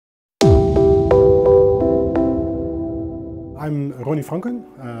I'm Ronnie Franken.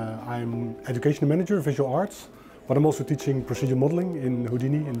 I'm Education Manager of Visual Arts, but I'm also teaching procedural modeling in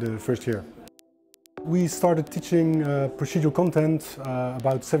Houdini in the first year. We started teaching procedural content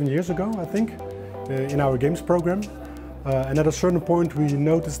about 7 years ago, I think, in our games program. And at a certain point we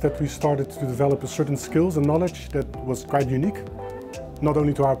noticed that we started to develop a certain skills and knowledge that was quite unique, not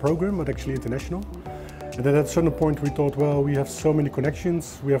only to our program, but actually international. And then at a certain point we thought, well, we have so many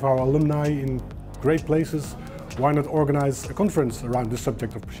connections, we have our alumni in great places, why not organize a conference around the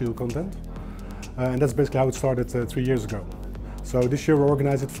subject of procedural content? And that's basically how it started 3 years ago. So this year we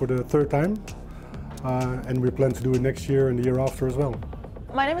organize it for the third time, and we plan to do it next year and the year after as well.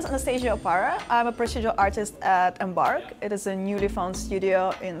 My name is Anastasia Opara. I'm a procedural artist at Embark. It is a newly found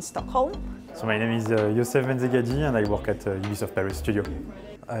studio in Stockholm. So my name is Josef Benzegadi and I work at Ubisoft Paris Studio.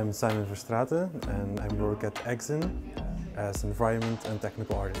 I'm Simon Verstraeten and I work at Exin as environment and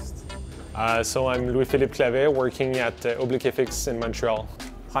technical artist. So I'm Louis-Philippe Clavet working at SideFX in Montreal.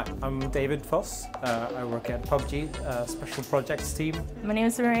 Hi, I'm David Voss. I work at PUBG, Special Projects team. My name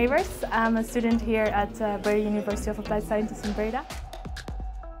is Marie Evers. I'm a student here at Breda University of Applied Sciences in Breda.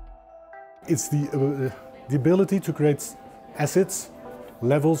 It's the ability to create assets,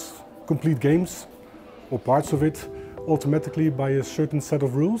 levels, complete games, or parts of it, automatically by a certain set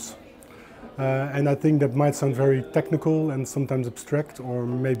of rules. And I think that might sound very technical and sometimes abstract or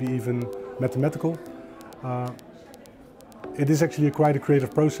maybe even mathematical. It is actually quite a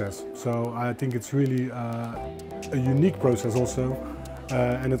creative process, so I think it's really a unique process also,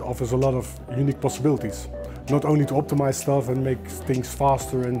 and it offers a lot of unique possibilities. Not only to optimize stuff and make things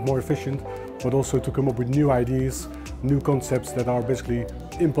faster and more efficient, but also to come up with new ideas, new concepts that are basically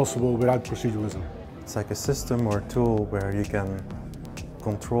impossible without proceduralism. It's like a system or tool where you can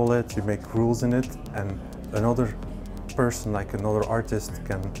control it, you make rules in it, and another person, like another artist,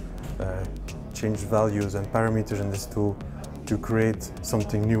 can change values and parameters in this tool to create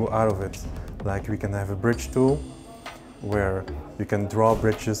something new out of it. Like we can have a bridge tool where you can draw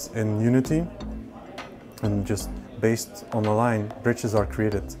bridges in Unity, and just based on a line, bridges are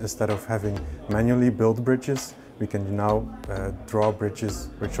created. Instead of having manually built bridges, we can now draw bridges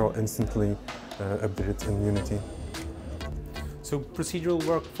which are instantly updated in Unity. So procedural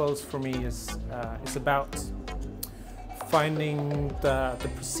workflows for me is about finding the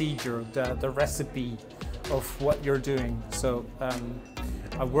procedure, the recipe of what you're doing. So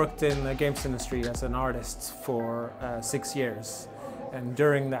I've worked in the games industry as an artist for 6 years, and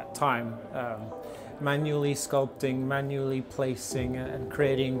during that time manually sculpting, manually placing and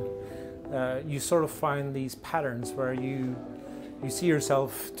creating, you sort of find these patterns where you see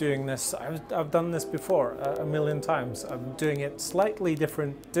yourself doing this. I've done this before a million times. I'm doing it slightly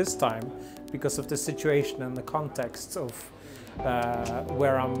different this time because of the situation and the context of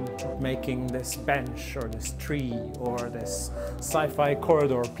where I'm making this bench or this tree or this sci-fi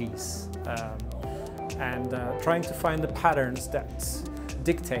corridor piece, and trying to find the patterns that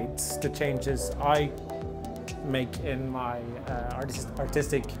dictates the changes I make in my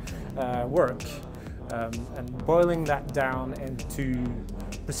artistic work, and boiling that down into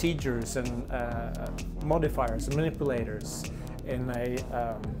procedures and modifiers and manipulators in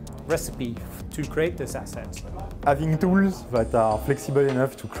a recipe to create this asset. Having tools that are flexible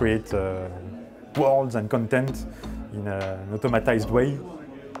enough to create worlds and content in an automatized way,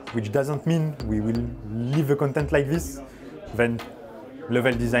 which doesn't mean we will leave the content like this, then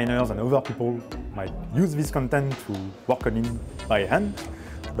level designers and other people might use this content to work on it by hand,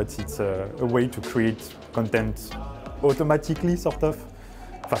 but it's a way to create content automatically, sort of,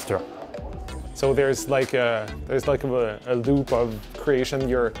 faster. So there's like a loop of creation.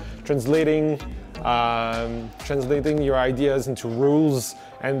 You're translating your ideas into rules,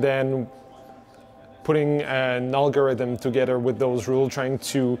 and then putting an algorithm together with those rules, trying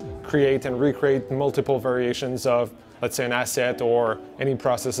to create and recreate multiple variations of, let's say, an asset or any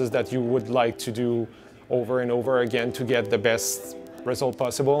processes that you would like to do over and over again to get the best result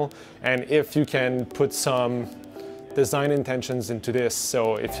possible. And if you can put some design intentions into this,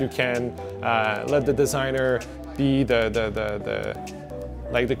 so if you can let the designer be the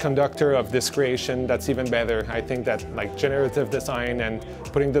conductor of this creation, that's even better. I think that like generative design and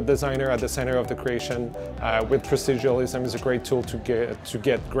putting the designer at the center of the creation with proceduralism is a great tool to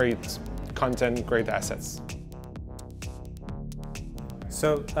get great content, great assets.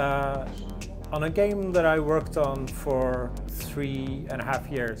 So on a game that I worked on for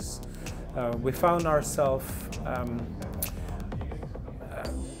 3.5 years, we found ourselves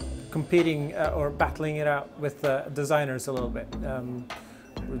competing or battling it out with designers a little bit.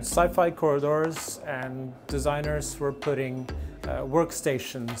 Sci-fi corridors, and designers were putting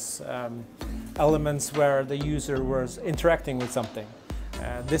workstations elements where the user was interacting with something.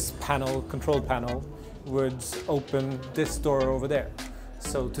 This panel, control panel, would open this door over there.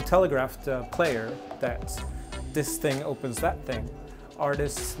 So to telegraph the player that this thing opens that thing,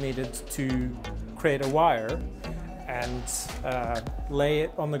 artists needed to create a wire and lay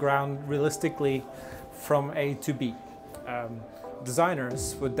it on the ground realistically from A to B.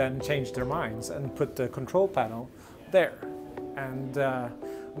 Designers would then change their minds and put the control panel there, and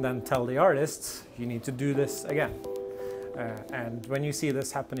then tell the artists, you need to do this again. And when you see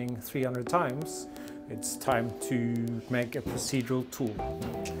this happening 300 times, it's time to make a procedural tool.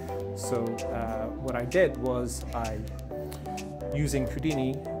 So what I did was, using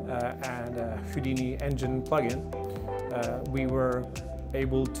Houdini and a Houdini engine plugin, we were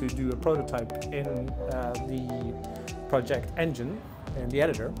able to do a prototype in the project engine in the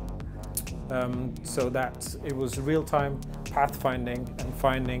editor, so that it was real-time pathfinding and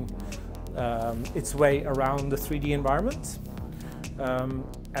finding its way around the 3D environment,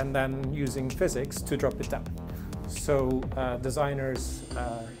 and then using physics to drop it down. So designers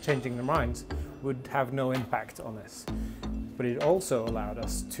changing their minds would have no impact on this. But it also allowed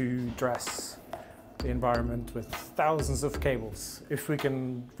us to dress the environment with thousands of cables, if we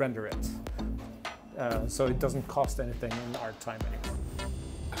can render it. So it doesn't cost anything in art time anymore.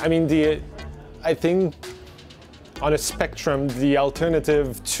 I mean, I think on a spectrum, the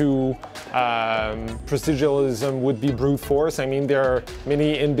alternative to proceduralism would be brute force. I mean, there are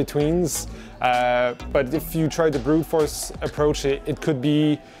many in-betweens, but if you try the brute force approach, it could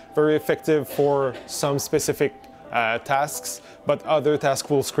be very effective for some specific tasks, but other tasks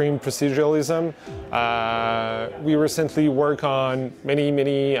will scream proceduralism. We recently work on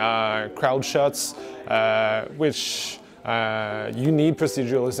many crowd shots, which you need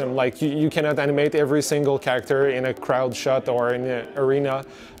proceduralism. Like you cannot animate every single character in a crowd shot or in an arena,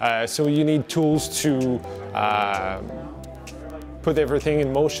 so you need tools to put everything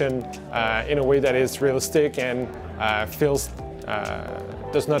in motion in a way that is realistic and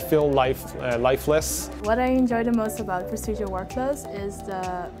does not feel lifeless. What I enjoy the most about procedural workflows is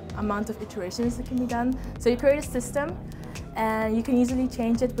the amount of iterations that can be done. So you create a system and you can easily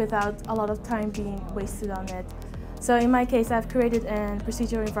change it without a lot of time being wasted on it. So in my case, I've created a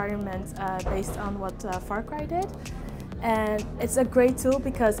procedural environment based on what Far Cry did. And it's a great tool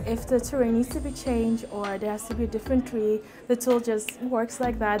because if the terrain needs to be changed or there has to be a different tree, the tool just works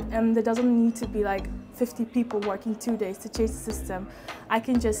like that, and there doesn't need to be like 50 people working 2 days to change the system. I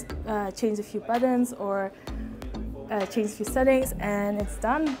can just change a few buttons or change a few settings and it's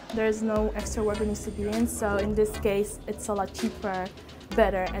done. There's no extra work that needs to be in, so in this case it's a lot cheaper,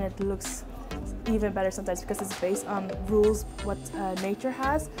 better, and it looks even better sometimes because it's based on rules what nature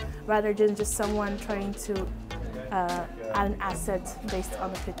has, rather than just someone trying to add an asset based on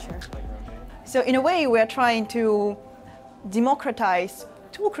a picture. So in a way, we're trying to democratize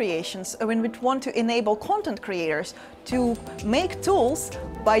tool creations when we want to enable content creators to make tools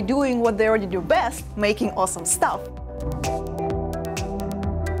by doing what they already do best, making awesome stuff.